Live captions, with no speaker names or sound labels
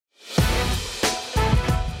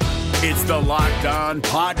It's the Locked On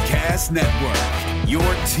Podcast Network, your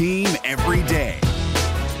team every day.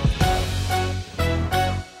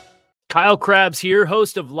 Kyle Krabs here,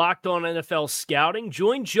 host of Locked On NFL Scouting.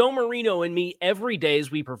 Join Joe Marino and me every day as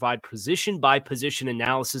we provide position-by-position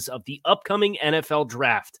analysis of the upcoming NFL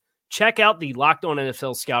Draft. Check out the Locked On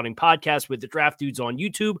NFL Scouting podcast with the Draft Dudes on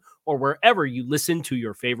YouTube or wherever you listen to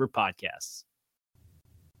your favorite podcasts.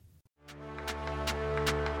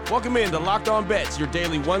 Welcome in to Locked On Bets, your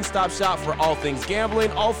daily one-stop shop for all things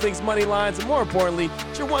gambling, all things money lines, and more importantly,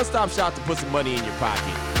 it's your one-stop shop to put some money in your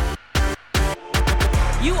pocket.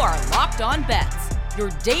 You are Locked On Bets, your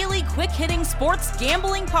daily quick-hitting sports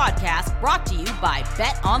gambling podcast brought to you by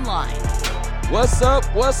Bet Online. What's up?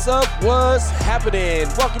 What's happening?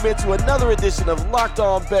 Welcome into another edition of Locked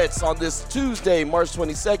On Bets on this Tuesday, March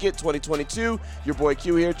 22nd, 2022. Your boy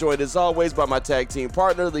Q here, joined as always by my tag team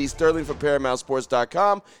partner, Lee Sterling from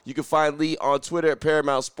ParamountSports.com. You can find Lee on Twitter at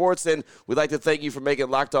Paramount Sports, and we'd like to thank you for making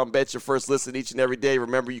Locked On Bets your first listen each and every day.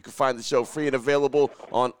 Remember, you can find the show free and available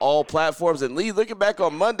on all platforms. And Lee, looking back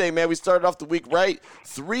on Monday, man, we started off the week right,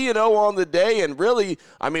 3-0 on the day, and really,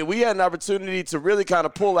 I mean, we had an opportunity to really kind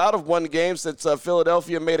of pull out of one game since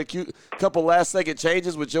Philadelphia made a couple last-second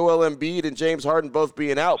changes with Joel Embiid and James Harden both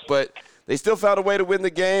being out, but they still found a way to win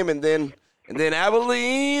the game. And then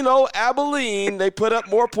Abilene, they put up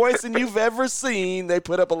more points than you've ever seen. They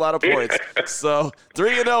put up a lot of points. So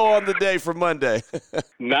 3-0 on the day for Monday.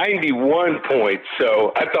 91 points.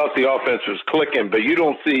 So I thought the offense was clicking, but you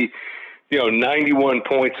don't see 91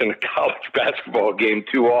 points in a college basketball game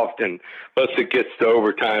too often unless it gets to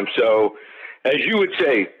overtime. So, as you would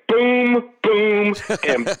say, boom, boom,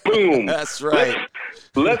 and boom. That's right.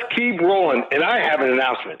 Let's keep rolling. And I have an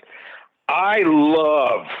announcement. I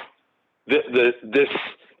love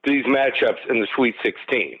these matchups in the Sweet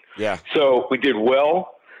 16. Yeah. So we did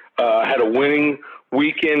well. Had a winning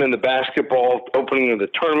weekend in the basketball opening of the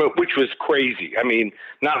tournament, which was crazy. I mean,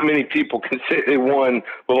 not many people can say they won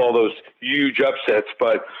with all those huge upsets,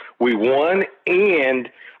 but we won,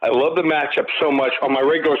 and I love the matchup so much. On my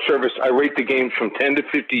regular service, I rate the games from 10 to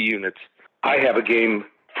 50 units. I have a game,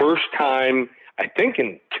 first time, I think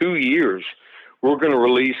in 2 years, we're going to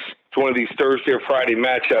release one of these Thursday or Friday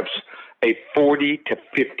matchups, a 40 to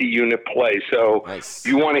 50 unit play. So nice.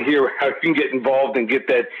 You want to hear how you can get involved and get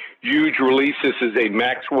that huge release. This is a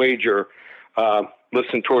max wager.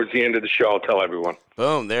 Listen towards the end of the show. I'll tell everyone.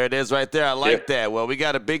 Boom, there it is right there. I like that. Well, we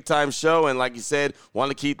got a big-time show, and like you said, want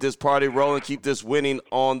to keep this party rolling, keep this winning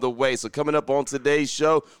on the way. So coming up on today's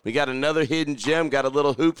show, we got another hidden gem, got a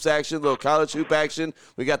little hoops action, a little college hoop action.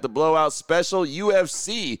 We got the blowout special,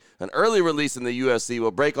 UFC, an early release in the UFC.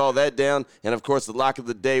 We'll break all that down, and, of course, the lock of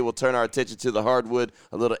the day will turn our attention to the hardwood,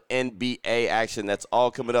 a little NBA action. That's all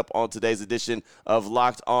coming up on today's edition of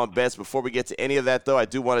Locked On Bets. Before we get to any of that, though, I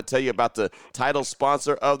do want to tell you about the title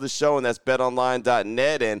sponsor of the show, and that's BetOnline.net.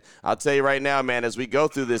 And I'll tell you right now, man, as we go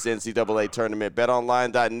through this NCAA tournament,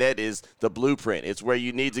 BetOnline.net is the blueprint. It's where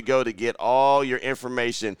you need to go to get all your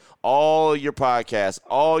information, all your podcasts,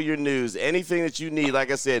 all your news, anything that you need. Like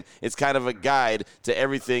I said, it's kind of a guide to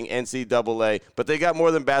everything NCAA. But they got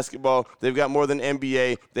more than basketball. They've got more than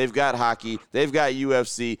NBA. They've got hockey. They've got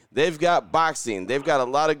UFC. They've got boxing. They've got a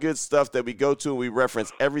lot of good stuff that we go to and we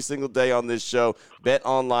reference every single day on this show.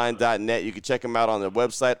 BetOnline.net. You can check them out on their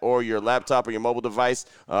website or your laptop or your mobile device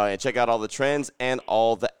and check out all the trends and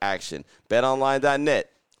all the action.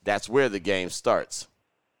 BetOnline.net. That's where the game starts.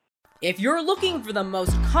 If you're looking for the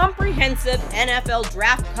most comprehensive NFL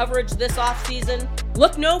draft coverage this offseason,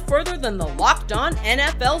 look no further than the Locked On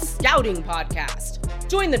NFL Scouting Podcast.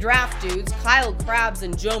 Join the Draft Dudes, Kyle Krabs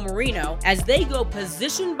and Joe Marino, as they go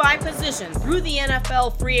position by position through the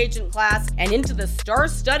NFL free agent class and into the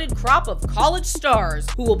star-studded crop of college stars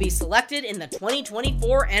who will be selected in the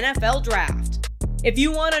 2024 NFL Draft. If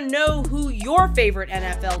you want to know who your favorite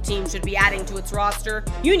NFL team should be adding to its roster,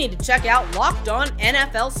 you need to check out Locked On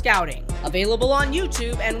NFL Scouting, available on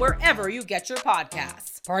YouTube and wherever you get your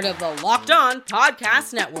podcasts. Part of the Locked On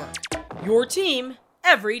Podcast Network, your team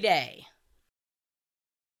every day.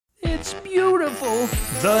 It's beautiful.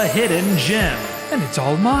 The hidden gem. And it's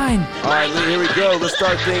all mine. All right, Lee, here we go. Let's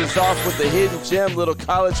start things off with the hidden gem, little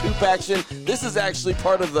college hoop action. This is actually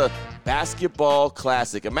part of the Basketball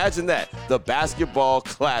Classic. Imagine that, the Basketball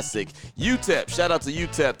Classic. UTEP, shout out to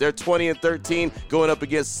UTEP. They're 20-13 going up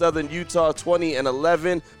against Southern Utah,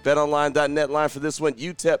 20-11. BetOnline.net line for this one.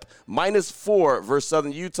 UTEP -4 versus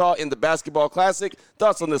Southern Utah in the Basketball Classic.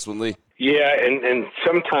 Thoughts on this one, Lee? Yeah, and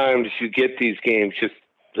sometimes you get these games just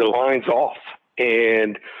the line's off,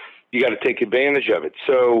 and you got to take advantage of it.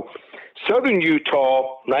 So Southern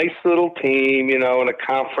Utah, nice little team, in a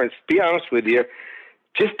conference. Be honest with you,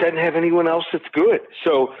 just doesn't have anyone else that's good.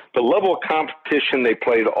 So the level of competition they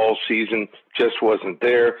played all season just wasn't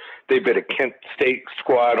there. They beat a Kent State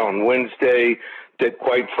squad on Wednesday that,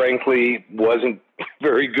 quite frankly, wasn't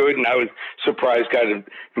very good, and I was surprised got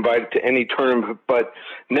invited to any tournament. But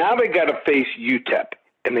now they got to face UTEP,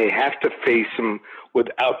 and they have to face them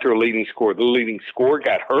without their leading scorer. The leading scorer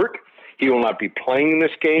got hurt. He will not be playing in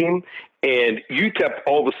this game. And UTEP,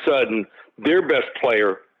 all of a sudden, their best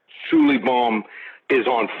player, Suleiman, is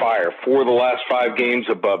on fire. 4 of the last 5 games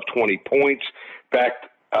above 20 points. In fact,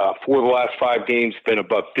 4 of the last 5 games been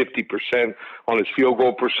above 50% on his field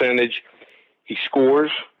goal percentage. He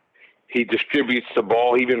scores. He distributes the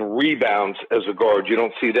ball, even rebounds as a guard. You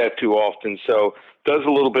don't see that too often. So does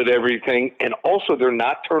a little bit of everything. And also, they're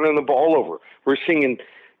not turning the ball over. We're seeing,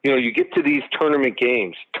 you get to these tournament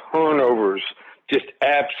games, turnovers, just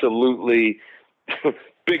absolutely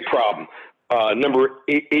big problem. Number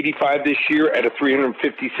 85 this year out of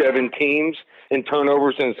 357 teams in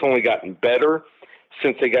turnovers, and it's only gotten better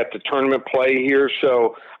since they got the tournament play here.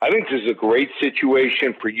 So I think this is a great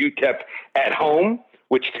situation for UTEP at home,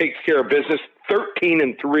 which takes care of business.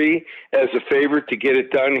 13-3 as a favorite to get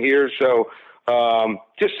it done here. So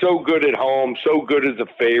just so good at home, so good as a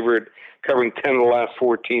favorite, covering 10 of the last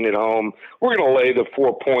 14 at home. We're going to lay the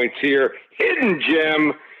 4 points here. Hidden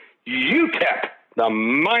gem, UTEP, the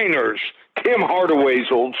Miners. Tim Hardaway's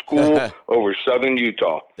old school over Southern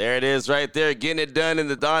Utah. There it is right there, getting it done in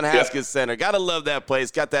the Don Haskins Center. Got to love that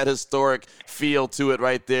place. Got that historic feel to it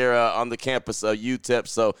right there on the campus of UTEP.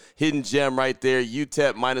 So hidden gem right there.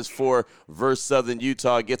 UTEP -4 versus Southern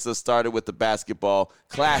Utah gets us started with the basketball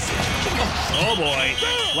classic. Oh, boy.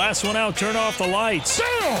 Last one out, turn off the lights.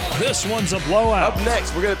 This one's a blowout. Up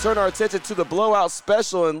next, we're going to turn our attention to the blowout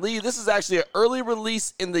special. And, Lee, this is actually an early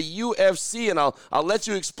release in the UFC, and I'll let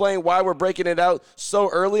you explain why we're breaking it out so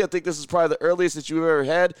early. I think this is probably the earliest that you've ever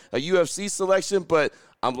had a UFC selection, but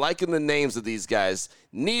I'm liking the names of these guys.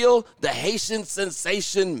 Neil, the Haitian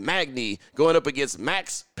Sensation Magny, going up against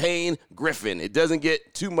Max Payne Griffin. It doesn't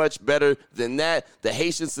get too much better than that. The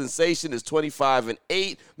Haitian Sensation is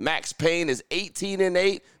 25-8. Max Payne is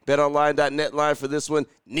 18-8. BetOnline.net line for this one.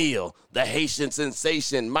 Neil, the Haitian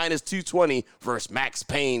Sensation, -220 versus Max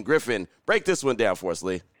Payne Griffin. Break this one down for us,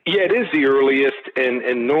 Lee. Yeah, it is the earliest,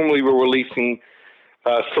 and normally we're releasing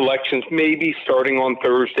selections maybe starting on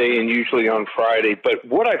Thursday and usually on Friday. But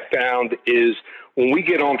what I found is when we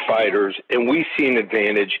get on fighters and we see an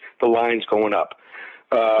advantage, the line's going up.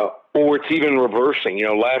 Or it's even reversing.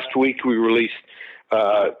 Last week we released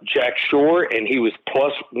Jack Shore, and he was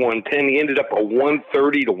 +110. He ended up a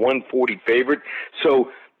 130 to 140 favorite.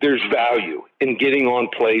 So there's value in getting on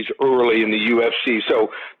plays early in the UFC.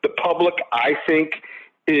 So the public, I think,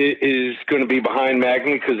 is going to be behind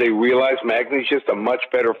Magny because they realize Magny's just a much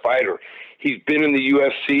better fighter. He's been in the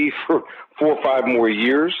UFC for 4 or 5 more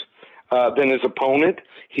years than his opponent.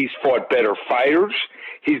 He's fought better fighters.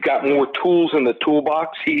 He's got more tools in the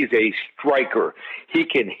toolbox. He's a striker. He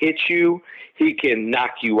can hit you. He can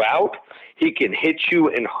knock you out. He can hit you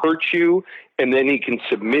and hurt you, and then he can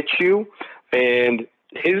submit you. And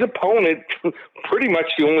his opponent, pretty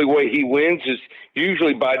much the only way he wins is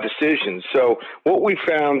usually by decision. So what we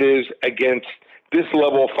found is against this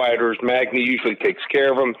level of fighters, Magny usually takes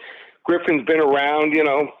care of them. Griffin's been around,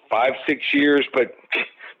 5-6 years, but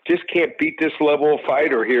just can't beat this level of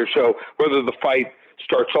fighter here. So whether the fight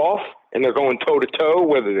starts off and they're going toe-to-toe,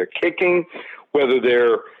 whether they're kicking, whether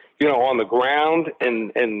they're, on the ground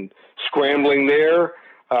and scrambling there,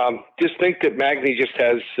 just think that Magny just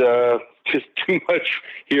has just too much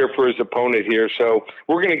here for his opponent here. So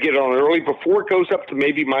we're going to get on early before it goes up to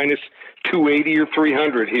maybe -280 or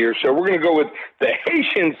 300 here. So we're going to go with the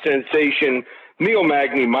Haitian Sensation, Neil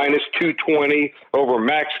Magny, -220 over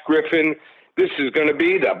Max Griffin. This is going to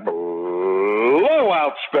be the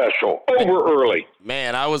blowout special, over early.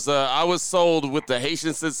 Man, I was sold with the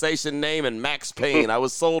Haitian Sensation name and Max Payne. I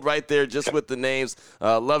was sold right there just with the names.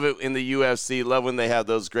 Love it in the UFC. Love when they have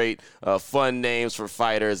those great fun names for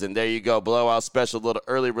fighters. And there you go, blowout special, little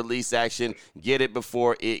early release action. Get it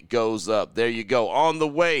before it goes up. There you go. On the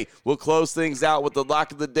way, we'll close things out with the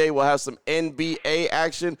lock of the day. We'll have some NBA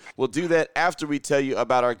action. We'll do that after we tell you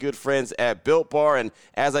about our good friends at Built Bar. And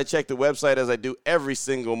as I check the website, as I do every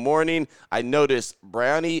single morning, I noticed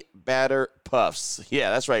Brownie Batter Puffs. Yeah,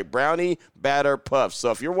 that's right, Brownie Batter Puffs.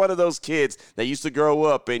 So if you're one of those kids that used to grow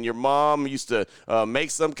up and your mom used to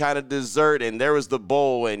make some kind of dessert and there was the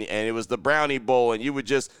bowl and it was the brownie bowl and you would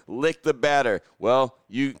just lick the batter, well,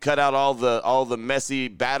 you cut out all the messy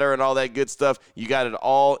batter and all that good stuff. You got it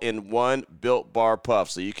all in one Built Bar Puff.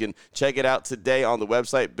 So you can check it out today on the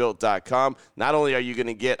website, built.com. Not only are you going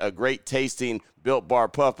to get a great tasting Built Bar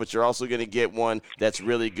Puff, but you're also going to get one that's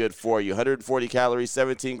really good for you. 140 calories,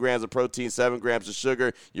 17 grams of protein, 7 grams of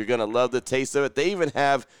sugar. You're going to love the taste of it. They even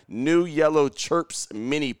have new yellow Chirps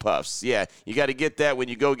mini puffs. Yeah, you got to get that when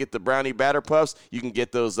you go get the brownie batter puffs. You can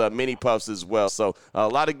get those mini puffs as well. So a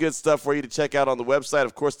lot of good stuff for you to check out on the website.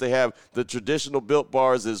 Of course, they have the traditional Built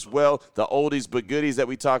Bars as well, the oldies but goodies that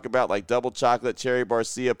we talk about, like double chocolate, cherry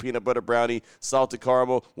barcia, peanut butter brownie, salted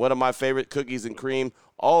caramel, one of my favorite, cookies and cream.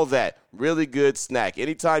 All that, really good snack.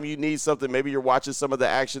 Anytime you need something, maybe you're watching some of the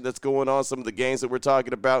action that's going on, some of the games that we're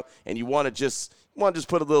talking about, and you want to just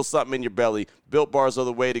put a little something in your belly, Built Bars are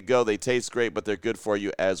the way to go. They taste great, but they're good for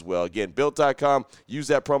you as well. Again, Built.com, use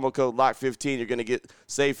that promo code LOCK15. You're going to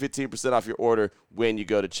save 15% off your order when you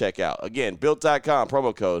go to checkout. Again, Built.com,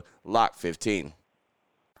 promo code LOCK15.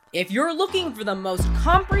 If you're looking for the most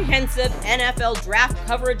comprehensive NFL draft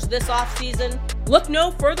coverage this offseason, look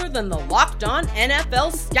no further than the Locked On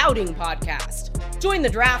NFL Scouting Podcast. Join the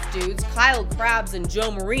draft dudes, Kyle Krabs and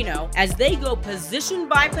Joe Marino, as they go position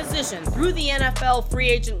by position through the NFL free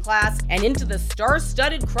agent class and into the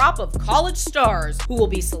star-studded crop of college stars who will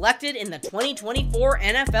be selected in the 2024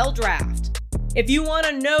 NFL Draft. If you want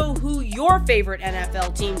to know who your favorite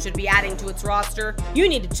NFL team should be adding to its roster, you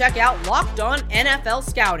need to check out Locked On NFL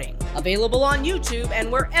Scouting, available on YouTube and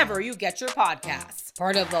wherever you get your podcasts.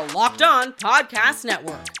 Part of the Locked On Podcast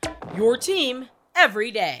Network, your team every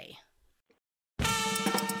day.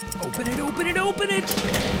 Open it, open it, open it.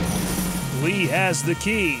 Lee has the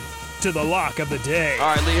key to the lock of the day.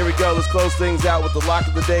 All right, Lee, here we go. Let's close things out with the lock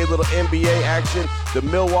of the day, little NBA action. The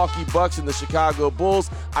Milwaukee Bucks and the Chicago Bulls.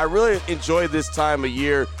 I really enjoy this time of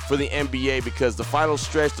year for the NBA because the final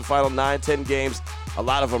stretch, the final 9-10 games, a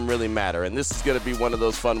lot of them really matter. And this is going to be one of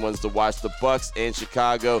those fun ones to watch. The Bucks and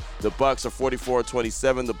Chicago. The Bucks are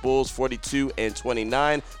 44-27. The Bulls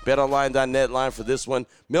 42-29. BetOnline.net line for this one.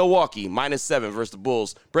 Milwaukee -7 versus the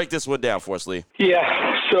Bulls. Break this one down for us, Lee.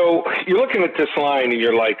 Yeah, so you're looking at this line and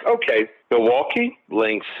you're like, okay, Milwaukee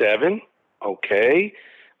laying 7. Okay.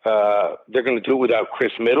 They're going to do it without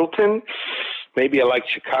Chris Middleton. Maybe I like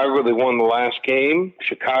Chicago. They won the last game.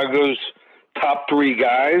 Chicago's top 3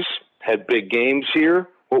 guys had big games here.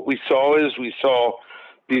 What we saw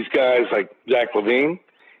these guys like Zach LaVine.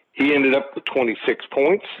 He ended up with 26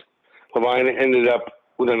 points. LaVine ended up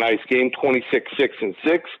with a nice game, 26, 6, and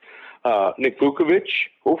 6. Nick Vukovic,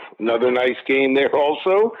 another nice game there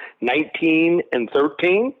also, 19 and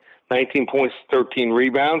 13, 19 points, 13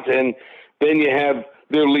 rebounds. And then you have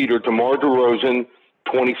their leader, DeMar DeRozan,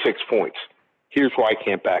 26 points. Here's why I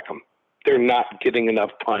can't back them. They're not getting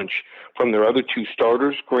enough punch from their other 2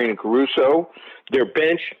 starters, Green and Caruso. Their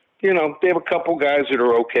bench, they have a couple guys that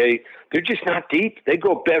are okay. They're just not deep. They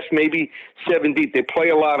go best maybe 7 deep. They play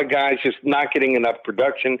a lot of guys, just not getting enough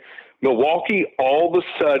production. Milwaukee, all of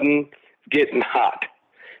a sudden, getting hot.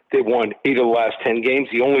 They won 8 of the last 10 games.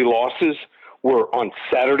 The only losses were on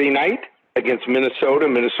Saturday night against Minnesota.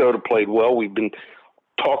 Minnesota played well. We've been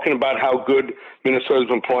talking about how good Minnesota's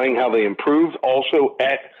been playing, how they improved. Also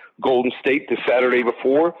at Golden State the Saturday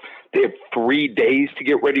before. They have 3 days to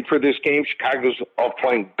get ready for this game. Chicago's off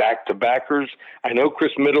playing back-to-backers. I know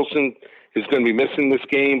Chris Middleton is going to be missing this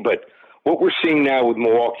game, but what we're seeing now with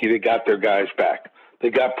Milwaukee, they got their guys back. They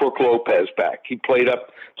got Brook Lopez back. He played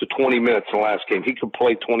up to 20 minutes in the last game. He could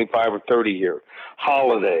play 25 or 30 here.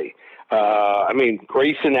 Holiday.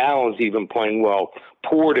 Grayson Allen's even playing well.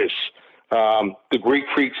 Portis. The Greek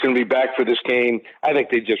Freak's going to be back for this game. I think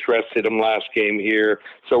they just rested him last game here.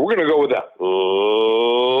 So we're going to go with a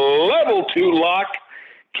level 2 lock.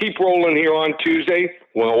 Keep rolling here on Tuesday.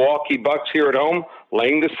 Milwaukee Bucks here at home,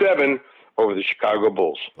 laying the 7 over the Chicago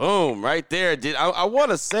Bulls. Boom, right there. I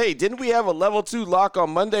want to say, didn't we have a level 2 lock on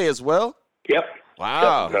Monday as well? Yep.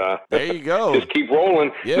 Wow. Yep. There you go. Just keep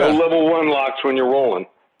rolling. Yeah. No level 1 locks when you're rolling.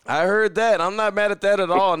 I heard that. I'm not mad at that at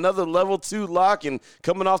all. Another level 2 lock, and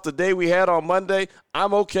coming off the day we had on Monday,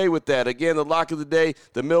 I'm okay with that. Again, the lock of the day,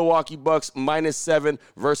 the Milwaukee Bucks -7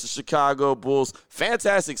 versus Chicago Bulls.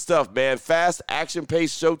 Fantastic stuff, man. Fast,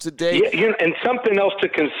 action-paced show today. Yeah, and something else to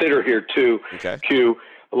consider here, too, okay. Q.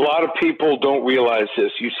 A lot of people don't realize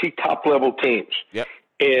this. You see top-level teams, yep,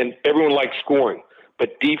 and everyone likes scoring,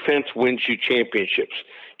 but defense wins you championships.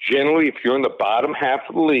 Generally, if you're in the bottom half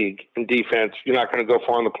of the league in defense, you're not going to go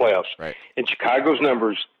far in the playoffs. Right. And Chicago's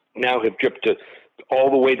numbers now have dipped all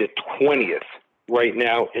the way to 20th right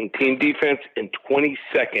now in team defense and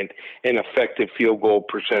 22nd in effective field goal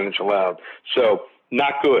percentage allowed. So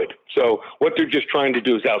not good. So what they're just trying to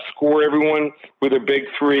do is outscore everyone with their big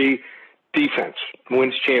 3. Defense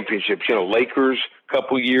wins championships. Lakers a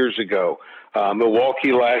couple years ago,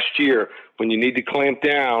 Milwaukee last year. When you need to clamp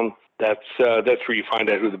down, That's where you find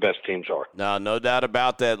out who the best teams are. No doubt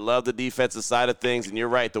about that. Love the defensive side of things, and you're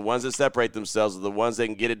right. The ones that separate themselves are the ones that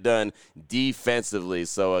can get it done defensively.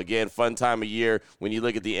 So, again, fun time of year when you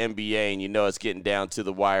look at the NBA and you know it's getting down to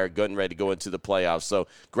the wire, getting ready to go into the playoffs. So,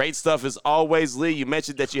 great stuff as always, Lee. You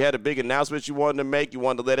mentioned that you had a big announcement you wanted to make. You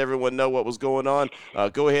wanted to let everyone know what was going on.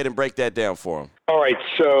 Go ahead and break that down for them. All right,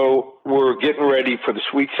 so we're getting ready for the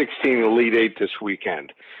Sweet 16 Elite 8 this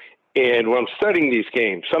weekend. And when I'm studying these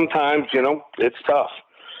games, sometimes, it's tough.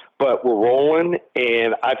 But we're rolling,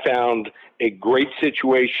 and I found a great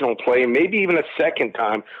situational play, maybe even a second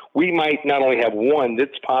time. We might not only have one,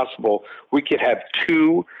 it's possible we could have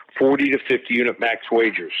two 40 to 50 unit max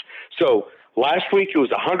wagers. So last week it was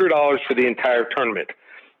 $100 for the entire tournament.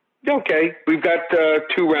 Okay, we've got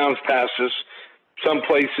 2 rounds passes. Some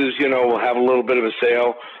places, will have a little bit of a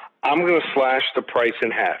sale. I'm going to slash the price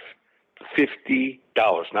in half. $50,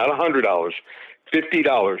 not $100,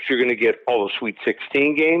 $50. You're going to get all the Sweet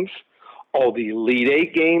 16 games, all the Elite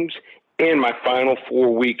 8 games, and my Final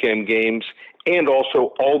 4 weekend games, and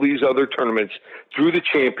also all these other tournaments through the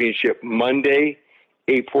championship Monday,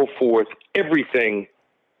 April 4th. Everything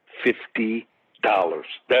 $50.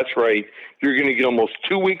 That's right. You're going to get almost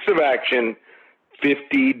 2 weeks of action,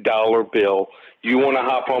 $50 bill. You want to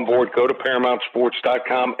hop on board, go to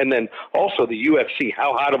ParamountSports.com. And then also the UFC.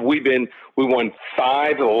 How hot have we been? We won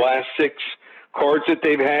 5 of the last 6 cards that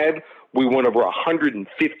they've had. We won over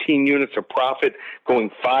 115 units of profit, going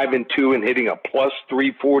 5-2 and hitting a plus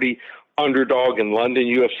 340 underdog in London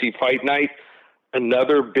UFC Fight Night.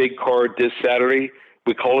 Another big card this Saturday.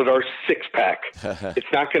 We call it our 6-pack. It's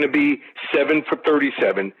not going to be 7 for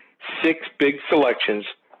 37. 6 big selections.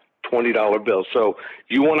 $20 bill. So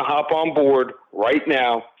you want to hop on board right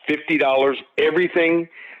now, $50, everything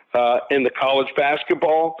in the college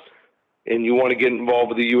basketball, and you want to get involved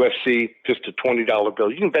with the UFC, just a $20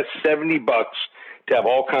 bill. You can bet $70 to have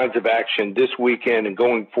all kinds of action this weekend and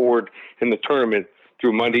going forward in the tournament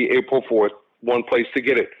through Monday, April 4th. One place to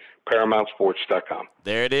get it, ParamountSports.com.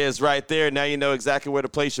 There it is right there. Now you know exactly where to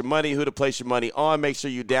place your money, who to place your money on. Make sure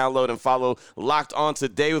you download and follow Locked On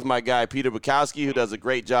Today with my guy, Peter Bukowski, who does a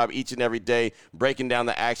great job each and every day breaking down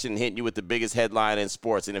the action and hitting you with the biggest headline in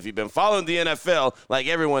sports. And if you've been following the NFL like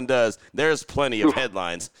everyone does, there's plenty of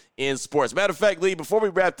headlines in sports. Matter of fact, Lee, before we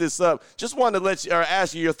wrap this up, just wanted to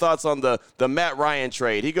ask you your thoughts on the Matt Ryan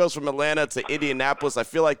trade. He goes from Atlanta to Indianapolis. I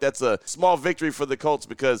feel like that's a small victory for the Colts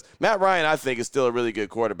because Matt Ryan, I think, is still a really good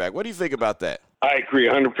quarterback. What do you think about that? I agree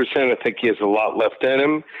 100%. I think he has a lot left in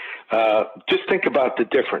him. Just think about the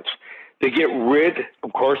difference. They get rid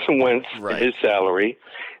of Carson Wentz and his salary.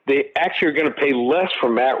 They actually are going to pay less for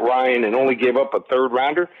Matt Ryan and only gave up a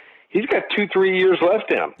third-rounder. He's got 2-3 years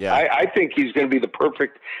left in him. Yeah. I think he's going to be the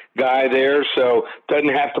perfect guy there, so doesn't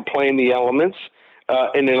have to play in the elements.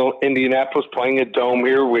 And in Indianapolis playing a dome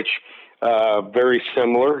here, which very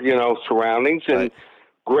similar, surroundings. And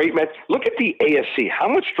great match. Look at the AFC. How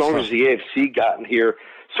much stronger has the AFC gotten here?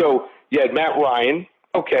 So you had Matt Ryan.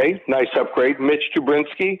 Okay, nice upgrade. Mitch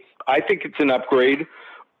Trubisky. I think it's an upgrade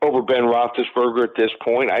over Ben Roethlisberger at this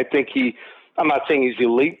point. I think I'm not saying he's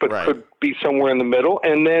elite, but could be somewhere in the middle.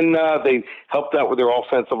 And then they helped out with their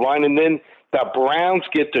offensive line. And then the Browns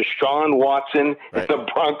get Deshaun Watson and the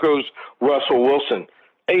Broncos Russell Wilson.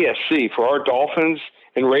 AFC for our Dolphins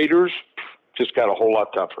and Raiders just got a whole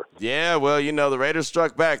lot tougher. Yeah, well, the Raiders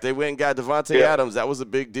struck back. They went and got Devontae Adams. That was a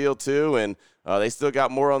big deal, too, and they still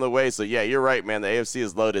got more on the way. So, yeah, you're right, man. The AFC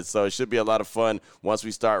is loaded, so it should be a lot of fun once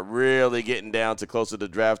we start really getting down to closer to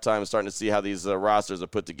draft time and starting to see how these rosters are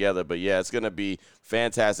put together. But, yeah, it's going to be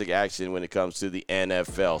fantastic action when it comes to the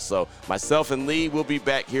NFL. So, myself and Lee will be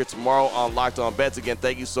back here tomorrow on Locked On Bets. Again,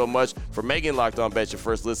 thank you so much for making Locked On Bets your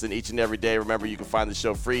first listen each and every day. Remember, you can find the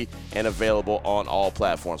show free and available on all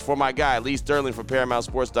platforms. For my guy, Lee Sterling from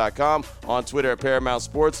ParamountSports.com, on Twitter at Paramount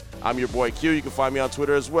Sports, I'm your boy Q. You can find me on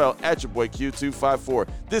Twitter as well at your boy Q254.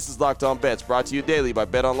 This is Locked On Bets, brought to you daily by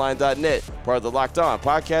BetOnline.net, part of the Locked On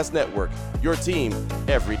Podcast Network, your team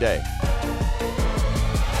every day.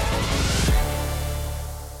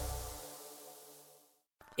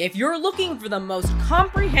 If you're looking for the most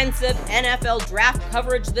comprehensive NFL draft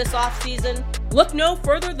coverage this offseason, look no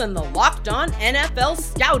further than the Locked On NFL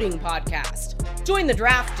Scouting Podcast. Join the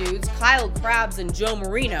draft dudes, Kyle Krabs and Joe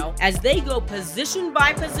Marino, as they go position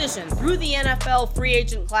by position through the NFL free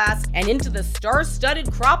agent class and into the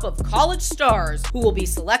star-studded crop of college stars who will be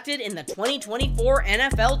selected in the 2024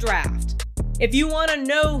 NFL Draft. If you want to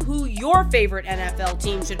know who your favorite NFL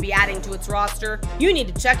team should be adding to its roster, you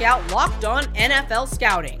need to check out Locked On NFL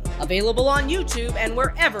Scouting, available on YouTube and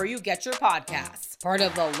wherever you get your podcasts. Part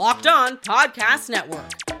of the Locked On Podcast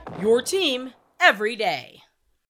Network, your team every day.